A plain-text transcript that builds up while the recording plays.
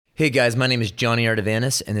Hey guys, my name is Johnny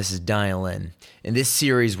Artavanis, and this is Dial In. In this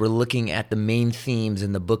series, we're looking at the main themes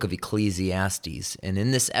in the book of Ecclesiastes. And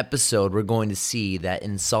in this episode, we're going to see that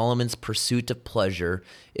in Solomon's pursuit of pleasure,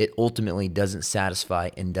 it ultimately doesn't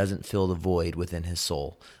satisfy and doesn't fill the void within his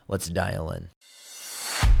soul. Let's dial in.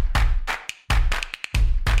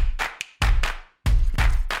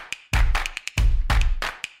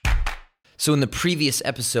 So in the previous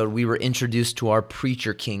episode, we were introduced to our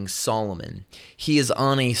preacher king, Solomon. He is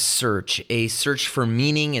on a search for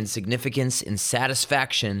meaning and significance and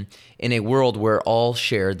satisfaction in a world where all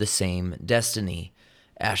share the same destiny.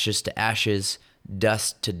 Ashes to ashes,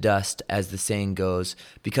 dust to dust, as the saying goes,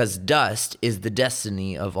 because dust is the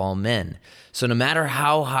destiny of all men. So no matter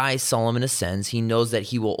how high Solomon ascends, he knows that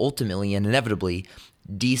he will ultimately and inevitably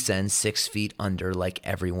descend 6 feet under like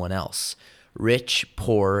everyone else. Rich,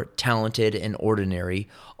 poor, talented, and ordinary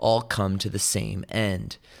all come to the same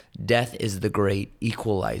end. Death is the great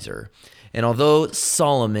equalizer. And although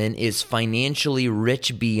Solomon is financially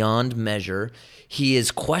rich beyond measure, he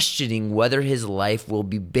is questioning whether his life will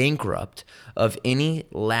be bankrupt of any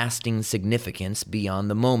lasting significance beyond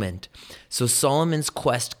the moment. So Solomon's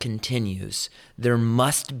quest continues. There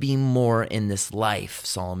must be more in this life,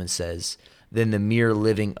 Solomon says, than the mere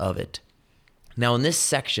living of it. Now, in this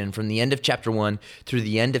section, from the end of chapter 1 through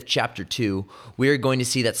the end of chapter 2, we are going to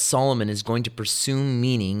see that Solomon is going to pursue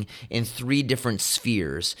meaning in 3 different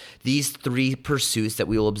spheres. These 3 pursuits that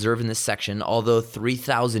we will observe in this section, although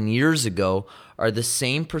 3,000 years ago, are the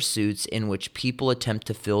same pursuits in which people attempt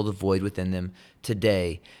to fill the void within them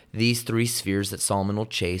today. These 3 spheres that Solomon will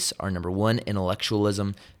chase are number 1,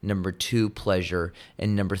 intellectualism, number 2, pleasure,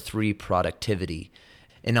 and number 3, productivity.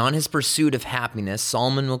 And on his pursuit of happiness,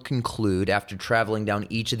 Solomon will conclude, after traveling down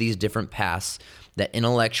each of these different paths, that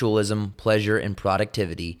intellectualism, pleasure, and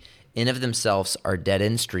productivity, in of themselves, are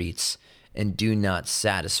dead-end streets and do not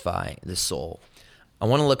satisfy the soul. I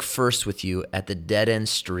want to look first with you at the dead-end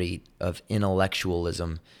street of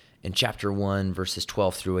intellectualism. In chapter 1, verses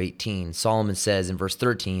 12 through 18, Solomon says in verse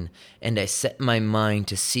 13, "And I set my mind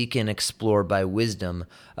to seek and explore by wisdom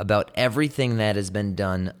about everything that has been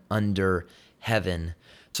done under heaven."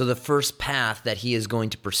 So the first path that he is going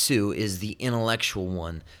to pursue is the intellectual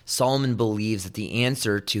one. Solomon believes that the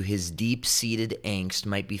answer to his deep-seated angst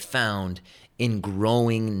might be found in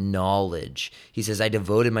growing knowledge. He says, "I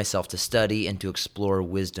devoted myself to study and to explore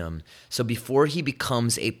wisdom." So before he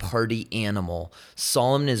becomes a party animal,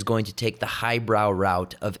 Solomon is going to take the highbrow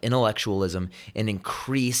route of intellectualism and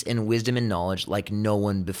increase in wisdom and knowledge like no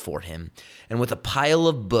one before him. And with a pile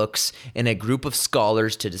of books and a group of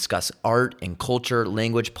scholars to discuss art and culture,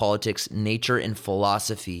 language, politics, nature, and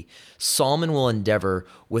philosophy, Solomon will endeavor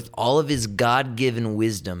with all of his God-given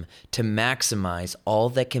wisdom to maximize all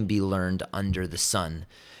that can be learned under the sun.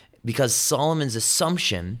 Because Solomon's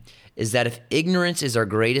assumption is that if ignorance is our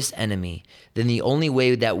greatest enemy, then the only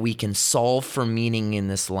way that we can solve for meaning in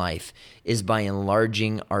this life is by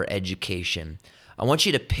enlarging our education. I want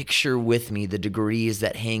you to picture with me the degrees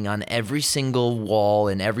that hang on every single wall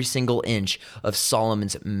and every single inch of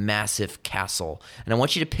Solomon's massive castle. And I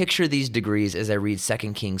want you to picture these degrees as I read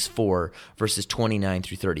 2 Kings 4, verses 29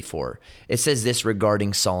 through 34. It says this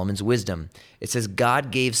regarding Solomon's wisdom. It says,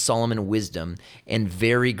 "God gave Solomon wisdom and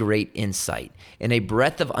very great insight, and a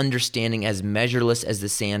breadth of understanding as measureless as the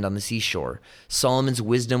sand on the seashore. Solomon's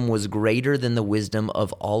wisdom was greater than the wisdom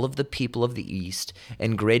of all of the people of the East,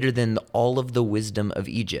 and greater than all of the wisdom of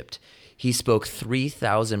Egypt. He spoke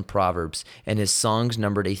 3,000 proverbs, and his songs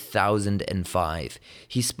numbered 1,005.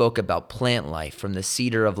 He spoke about plant life, from the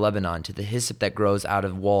cedar of Lebanon to the hyssop that grows out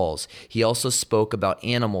of walls. He also spoke about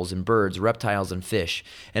animals and birds, reptiles and fish.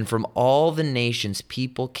 And from all the nations,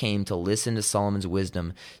 people came to listen to Solomon's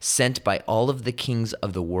wisdom, sent by all of the kings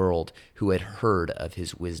of the world who had heard of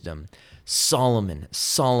his wisdom." Solomon,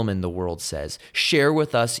 the world says, share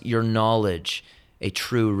with us your knowledge. A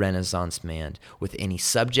true Renaissance man, with any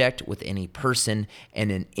subject, with any person,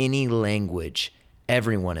 and in any language.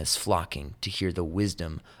 Everyone is flocking to hear the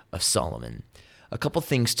wisdom of Solomon. A couple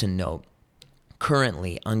things to note.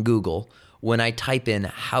 Currently on Google, when I type in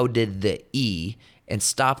 "how did the E" and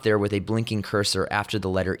stop there with a blinking cursor after the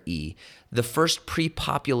letter E, the first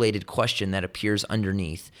pre-populated question that appears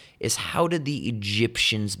underneath is, how did the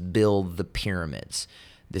Egyptians build the pyramids?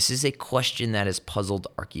 This is a question that has puzzled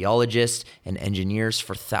archaeologists and engineers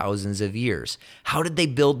for thousands of years. How did they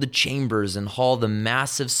build the chambers and haul the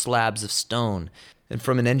massive slabs of stone? And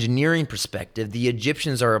from an engineering perspective, the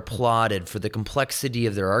Egyptians are applauded for the complexity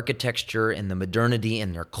of their architecture and the modernity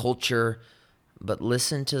in their culture. But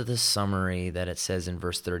listen to the summary that it says in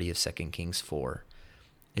verse 30 of 2 Kings 4.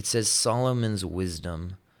 It says Solomon's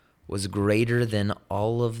wisdom was greater than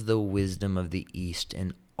all of the wisdom of the East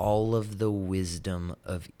and all of the wisdom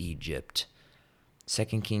of Egypt. 2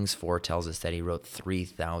 Kings 4 tells us that he wrote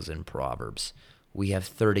 3,000 proverbs. We have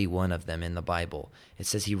 31 of them in the Bible. It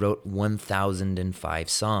says he wrote 1,005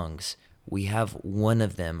 songs. We have one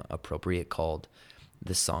of them appropriate called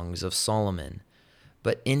the Songs of Solomon.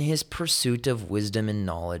 But in his pursuit of wisdom and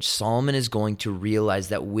knowledge, Solomon is going to realize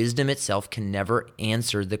that wisdom itself can never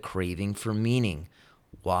answer the craving for meaning.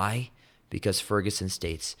 Why? Because Ferguson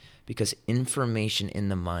states, because information in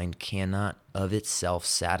the mind cannot of itself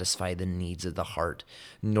satisfy the needs of the heart,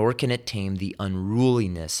 nor can it tame the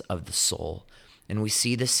unruliness of the soul. And we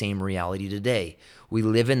see the same reality today. We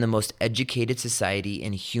live in the most educated society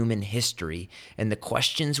in human history, and the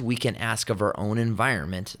questions we can ask of our own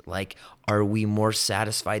environment, like, are we more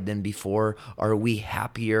satisfied than before? Are we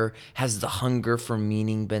happier? Has the hunger for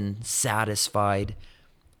meaning been satisfied?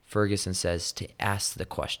 Ferguson says to ask the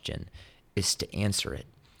question is to answer it.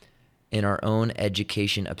 In our own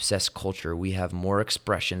education-obsessed culture, we have more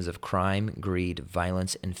expressions of crime, greed,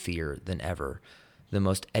 violence, and fear than ever. The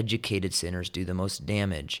most educated sinners do the most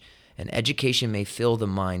damage. And education may fill the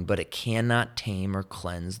mind, but it cannot tame or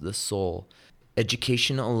cleanse the soul.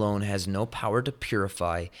 Education alone has no power to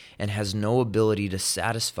purify and has no ability to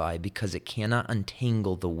satisfy because it cannot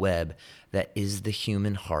untangle the web that is the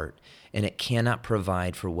human heart, and it cannot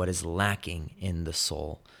provide for what is lacking in the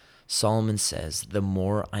soul. Solomon says, the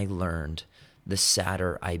more I learned, the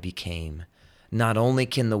sadder I became. Not only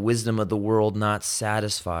can the wisdom of the world not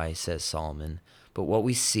satisfy, says Solomon, but what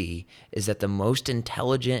we see is that the most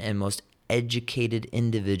intelligent and most educated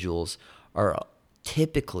individuals are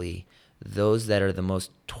typically those that are the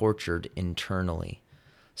most tortured internally.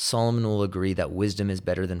 Solomon will agree that wisdom is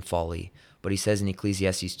better than folly, but he says in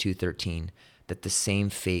Ecclesiastes 2:13 that the same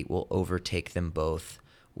fate will overtake them both.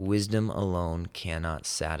 Wisdom alone cannot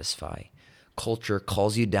satisfy. Culture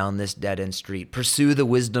calls you down this dead-end street. Pursue the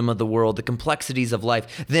wisdom of the world, the complexities of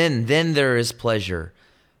life. Then there is pleasure.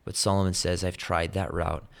 But Solomon says, I've tried that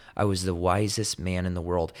route. I was the wisest man in the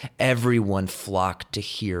world. Everyone flocked to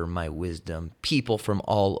hear my wisdom, people from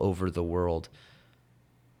all over the world.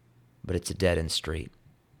 But it's a dead-end street.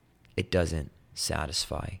 It doesn't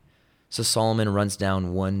satisfy. So Solomon runs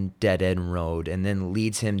down one dead-end road and then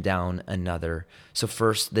leads him down another. So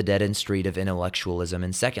first, the dead-end street of intellectualism,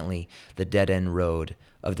 and secondly, the dead-end road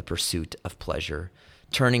of the pursuit of pleasure.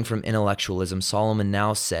 Turning from intellectualism, Solomon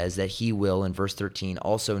now says that he will, in verse 13,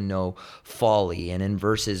 also know folly. And in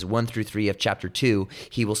verses 1 through 3 of chapter 2,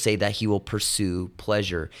 he will say that he will pursue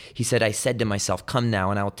pleasure. He said, I said to myself, come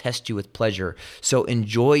now, and I will test you with pleasure. So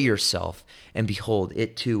enjoy yourself. And behold,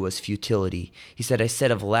 it too was futility. He said, I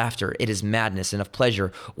said of laughter, it is madness, and of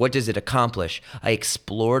pleasure, what does it accomplish? I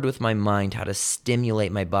explored with my mind how to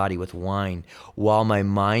stimulate my body with wine, while my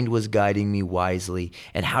mind was guiding me wisely,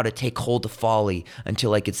 and how to take hold of folly,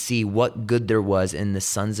 until I could see what good there was in the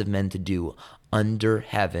sons of men to do under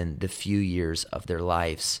heaven the few years of their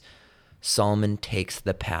lives. Solomon takes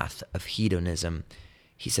the path of hedonism.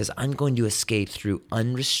 He says, I'm going to escape through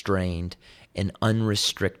unrestrained and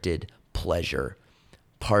unrestricted pleasure,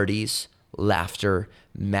 parties, laughter,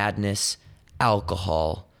 madness,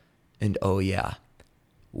 alcohol, and oh yeah,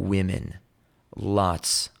 women,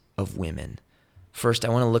 lots of women. First, I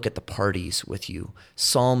want to look at the parties with you.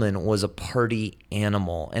 Solomon was a party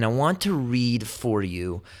animal, and I want to read for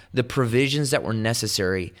you the provisions that were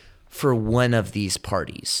necessary for one of these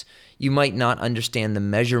parties. You might not understand the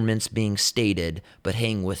measurements being stated, but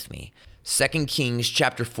hang with me. 2 Kings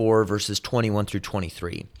chapter 4, verses 21 through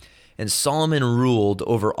 23. And Solomon ruled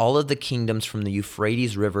over all of the kingdoms from the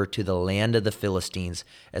Euphrates River to the land of the Philistines,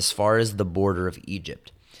 as far as the border of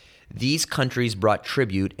Egypt. These countries brought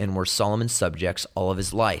tribute and were Solomon's subjects all of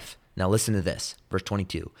his life. Now listen to this, verse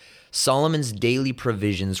 22. Solomon's daily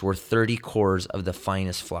provisions were 30 cores of the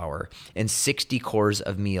finest flour and 60 cores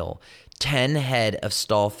of meal, 10 head of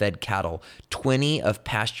stall-fed cattle, 20 of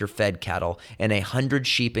pasture-fed cattle, and 100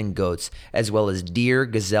 sheep and goats, as well as deer,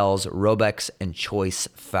 gazelles, roebucks, and choice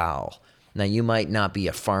fowl. Now, you might not be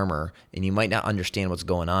a farmer, and you might not understand what's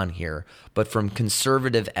going on here, but from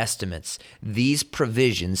conservative estimates, these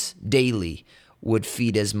provisions daily would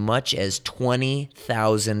feed as much as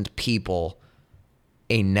 20,000 people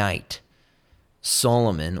a night.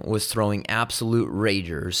 Solomon was throwing absolute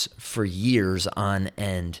ragers for years on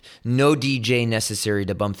end. No DJ necessary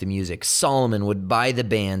to bump the music. Solomon would buy the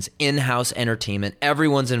bands, in-house entertainment.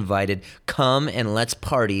 Everyone's invited. Come and let's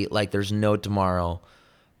party like there's no tomorrow.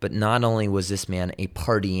 But not only was this man a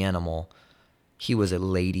party animal, he was a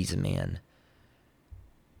ladies' man.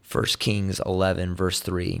 1 Kings 11, verse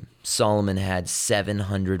 3, Solomon had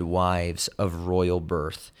 700 wives of royal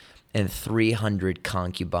birth. and 300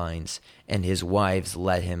 concubines, and his wives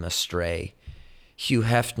led him astray. Hugh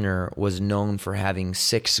Hefner was known for having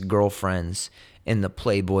 6 girlfriends in the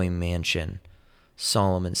Playboy Mansion.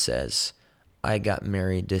 Solomon says, I got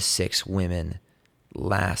married to 6 women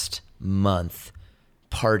last month.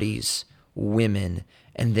 Parties, women,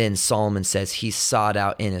 and then Solomon says he sought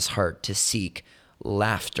out in his heart to seek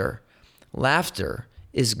laughter. Laughter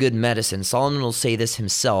is good medicine. Solomon will say this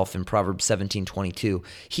himself in Proverbs 17:22.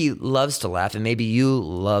 He loves to laugh, and maybe you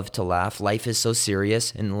love to laugh. Life is so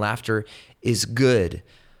serious, and laughter is good,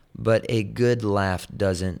 but a good laugh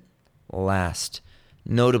doesn't last.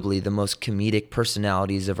 Notably, the most comedic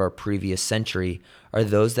personalities of our previous century are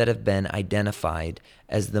those that have been identified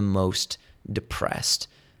as the most depressed.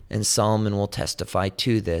 And Solomon will testify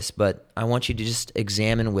to this, but I want you to just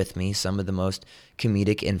examine with me some of the most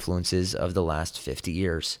comedic influences of the last 50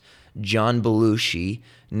 years. John Belushi,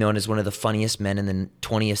 known as one of the funniest men in the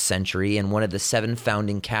 20th century and one of the 7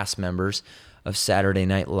 founding cast members of Saturday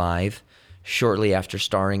Night Live, shortly after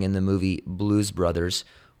starring in the movie Blues Brothers,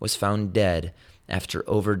 was found dead after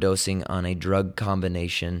overdosing on a drug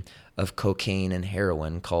combination of cocaine and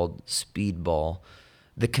heroin called Speedball.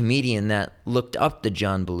 The comedian that looked up to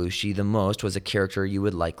John Belushi the most was a character you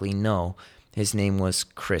would likely know. His name was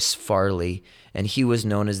Chris Farley, and he was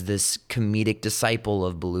known as this comedic disciple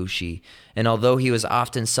of Belushi. And although he was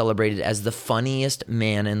often celebrated as the funniest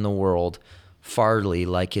man in the world, Farley,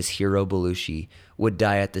 like his hero Belushi, would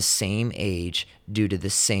die at the same age due to the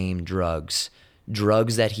same drugs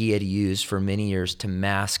that he had used for many years to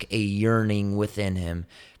mask a yearning within him,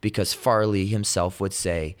 because Farley himself would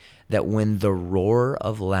say that when the roar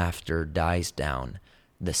of laughter dies down,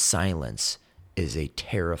 the silence is a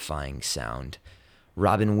terrifying sound.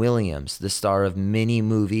 Robin Williams, the star of many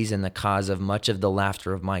movies and the cause of much of the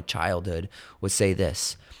laughter of my childhood, would say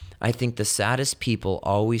this: I think the saddest people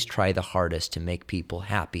always try the hardest to make people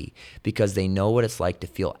happy because they know what it's like to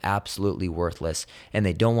feel absolutely worthless, and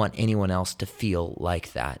they don't want anyone else to feel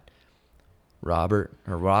like that.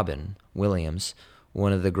 Robin Williams,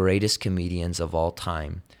 one of the greatest comedians of all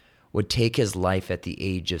time, would take his life at the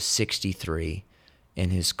age of 63 in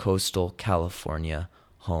his coastal California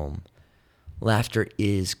home. Laughter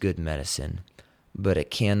is good medicine, but it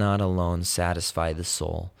cannot alone satisfy the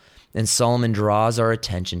soul. And Solomon draws our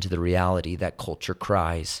attention to the reality that culture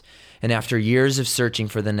cries. And after years of searching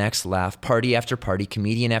for the next laugh, party after party,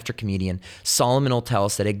 comedian after comedian, Solomon will tell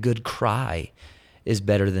us that a good cry is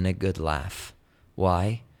better than a good laugh.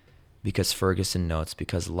 Why? Because Ferguson notes,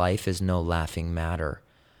 because life is no laughing matter,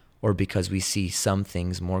 or because we see some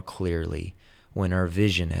things more clearly when our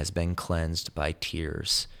vision has been cleansed by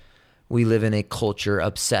tears. We live in a culture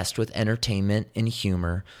obsessed with entertainment and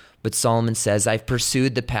humor, but Solomon says, I've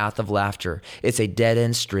pursued the path of laughter. It's a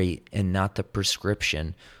dead-end street and not the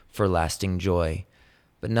prescription for lasting joy.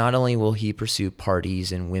 But not only will he pursue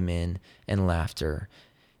parties and women and laughter,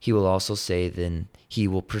 he will also say then he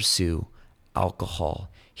will pursue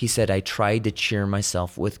alcohol. He said, I tried to cheer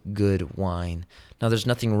myself with good wine. Now, there's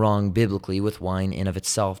nothing wrong biblically with wine in of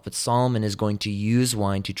itself, but Solomon is going to use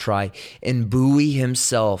wine to try and buoy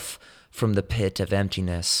himself from the pit of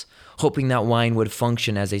emptiness. Hoping that wine would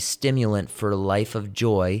function as a stimulant for a life of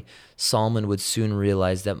joy, Solomon would soon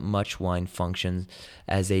realize that much wine functions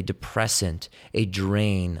as a depressant, a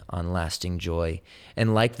drain on lasting joy.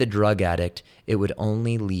 And like the drug addict, it would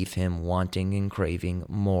only leave him wanting and craving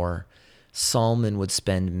more. Solomon would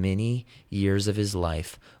spend many years of his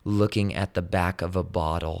life looking at the back of a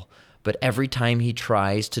bottle. But every time he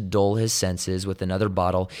tries to dull his senses with another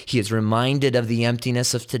bottle, he is reminded of the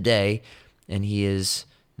emptiness of today, and he is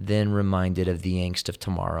then reminded of the angst of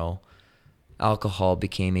tomorrow. Alcohol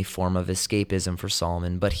became a form of escapism for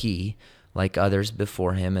Solomon, but he, like others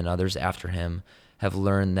before him and others after him, have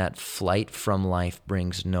learned that flight from life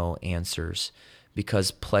brings no answers, because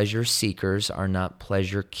pleasure seekers are not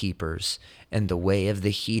pleasure keepers, and the way of the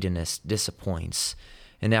hedonist disappoints.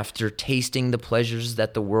 And after tasting the pleasures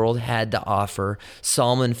that the world had to offer,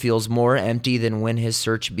 Solomon feels more empty than when his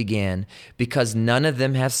search began, because none of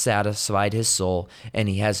them have satisfied his soul, and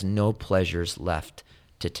he has no pleasures left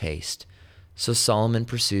to taste. So Solomon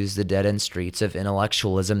pursues the dead-end streets of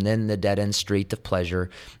intellectualism, then the dead-end street of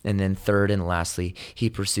pleasure, and then third and lastly, he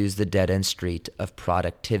pursues the dead-end street of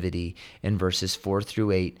productivity in verses 4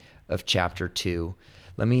 through 8 of chapter 2.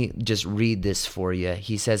 Let me just read this for you.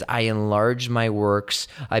 He says, I enlarged my works.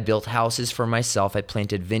 I built houses for myself. I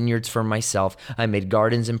planted vineyards for myself. I made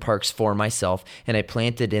gardens and parks for myself, and I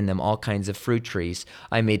planted in them all kinds of fruit trees.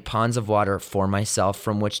 I made ponds of water for myself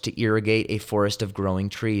from which to irrigate a forest of growing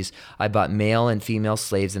trees. I bought male and female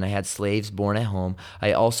slaves, and I had slaves born at home.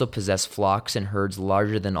 I also possessed flocks and herds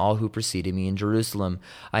larger than all who preceded me in Jerusalem.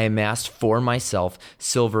 I amassed for myself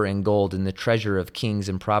silver and gold and the treasure of kings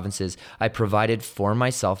and provinces. I provided for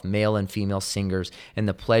myself male and female singers and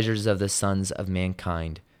the pleasures of the sons of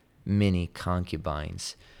mankind, many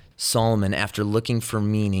concubines. Solomon, after looking for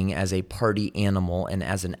meaning as a party animal and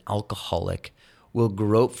as an alcoholic, will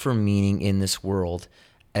grope for meaning in this world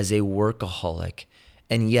as a workaholic.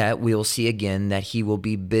 And yet we will see again that he will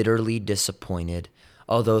be bitterly disappointed.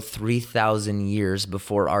 Although 3,000 years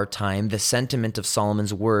before our time, the sentiment of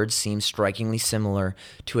Solomon's words seems strikingly similar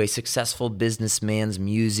to a successful businessman's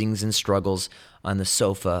musings and struggles on the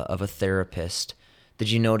sofa of a therapist.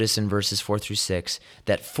 Did you notice in verses 4 through 6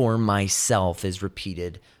 that for myself is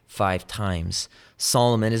repeated 5 times?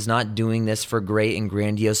 Solomon is not doing this for great and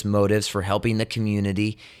grandiose motives for helping the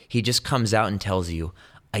community. He just comes out and tells you,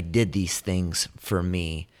 I did these things for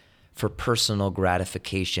me, for personal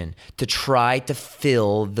gratification, to try to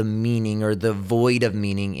fill the meaning or the void of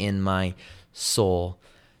meaning in my soul.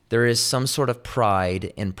 There is some sort of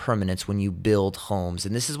pride and permanence when you build homes.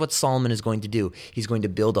 And this is what Solomon is going to do. He's going to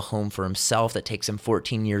build a home for himself that takes him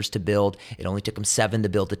 14 years to build. It only took him 7 to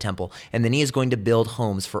build the temple. And then he is going to build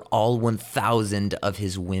homes for all 1,000 of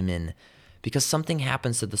his women. Because something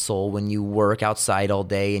happens to the soul when you work outside all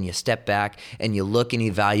day and you step back and you look and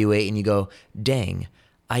evaluate and you go, dang,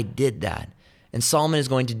 I did that. And Solomon is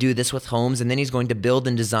going to do this with homes, and then he's going to build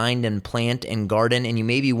and design and plant and garden, and you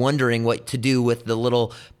may be wondering what to do with the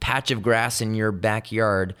little patch of grass in your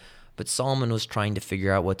backyard. But Solomon was trying to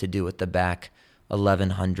figure out what to do with the back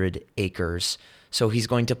 1,100 acres. So he's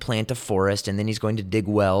going to plant a forest, and then he's going to dig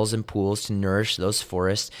wells and pools to nourish those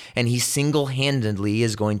forests. And he single-handedly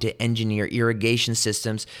is going to engineer irrigation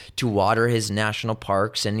systems to water his national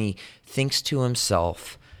parks. And he thinks to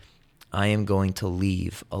himself, I am going to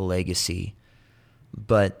leave a legacy.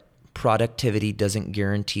 But productivity doesn't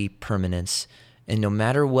guarantee permanence. And no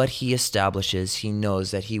matter what he establishes, he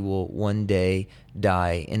knows that he will one day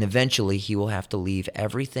die. And eventually he will have to leave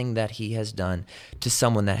everything that he has done to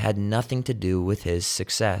someone that had nothing to do with his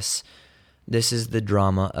success. This is the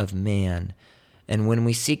drama of man. And when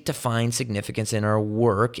we seek to find significance in our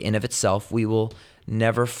work in of itself, we will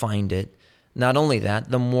never find it. Not only that,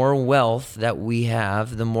 the more wealth that we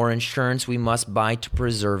have, the more insurance we must buy to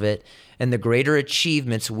preserve it, and the greater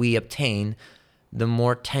achievements we obtain, the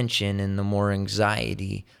more tension and the more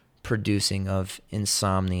anxiety producing of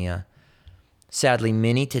insomnia. Sadly,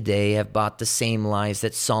 many today have bought the same lies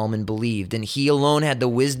that Solomon believed, and he alone had the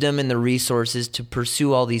wisdom and the resources to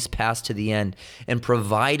pursue all these paths to the end and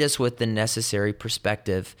provide us with the necessary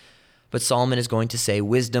perspective. But Solomon is going to say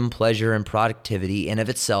wisdom, pleasure, and productivity in of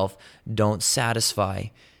itself don't satisfy.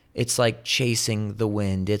 It's like chasing the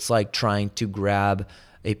wind. It's like trying to grab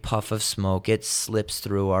a puff of smoke. It slips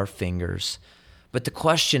through our fingers. But the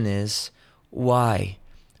question is, why?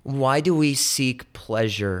 Why do we seek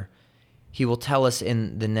pleasure? He will tell us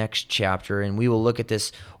in the next chapter, and we will look at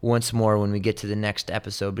this once more when we get to the next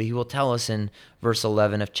episode, but he will tell us in verse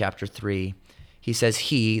 11 of chapter 3. He says,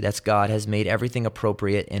 He, that's God, has made everything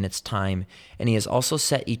appropriate in its time, and He has also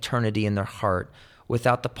set eternity in their heart,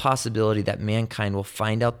 without the possibility that mankind will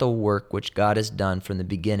find out the work which God has done from the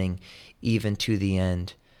beginning even to the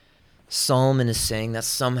end. Solomon is saying that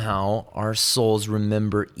somehow our souls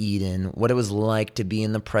remember Eden, what it was like to be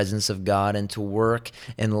in the presence of God and to work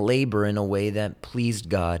and labor in a way that pleased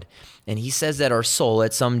God. And he says that our soul,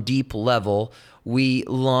 at some deep level, we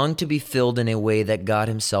long to be filled in a way that God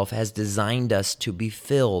himself has designed us to be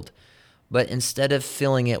filled. But instead of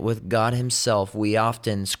filling it with God himself, we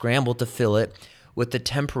often scramble to fill it with the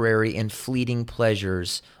temporary and fleeting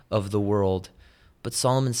pleasures of the world. But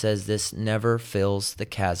Solomon says this never fills the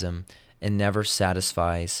chasm and never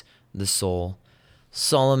satisfies the soul.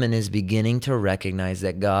 Solomon is beginning to recognize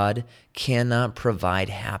that God cannot provide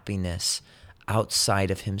happiness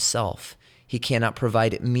outside of himself. He cannot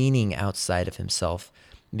provide meaning outside of himself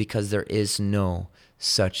because there is no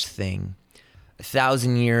such thing.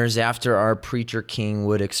 1,000 years after our preacher king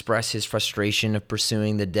would express his frustration of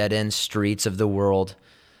pursuing the dead-end streets of the world,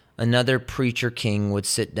 another preacher king would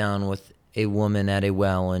sit down with a woman at a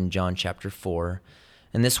well in John chapter 4.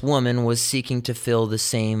 And this woman was seeking to fill the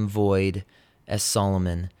same void as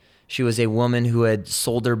Solomon. She was a woman who had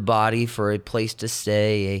sold her body for a place to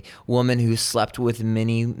stay, a woman who slept with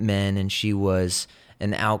many men, and she was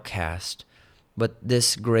an outcast. But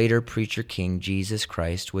this greater preacher king, Jesus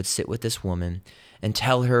Christ, would sit with this woman and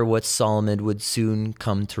tell her what Solomon would soon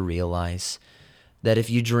come to realize, that if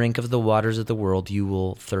you drink of the waters of the world, you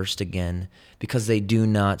will thirst again, because they do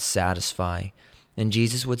not satisfy. And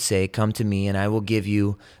Jesus would say, "Come to me, and I will give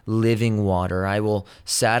you living water. I will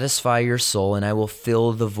satisfy your soul, and I will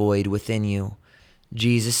fill the void within you."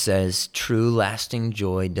 Jesus says, true lasting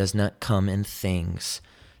joy does not come in things.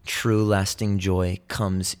 True lasting joy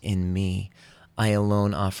comes in me. I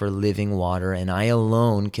alone offer living water, and I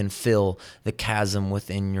alone can fill the chasm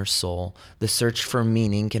within your soul. The search for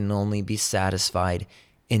meaning can only be satisfied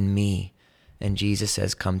in me. And Jesus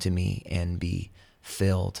says, "Come to me and be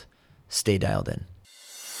filled." Stay dialed in.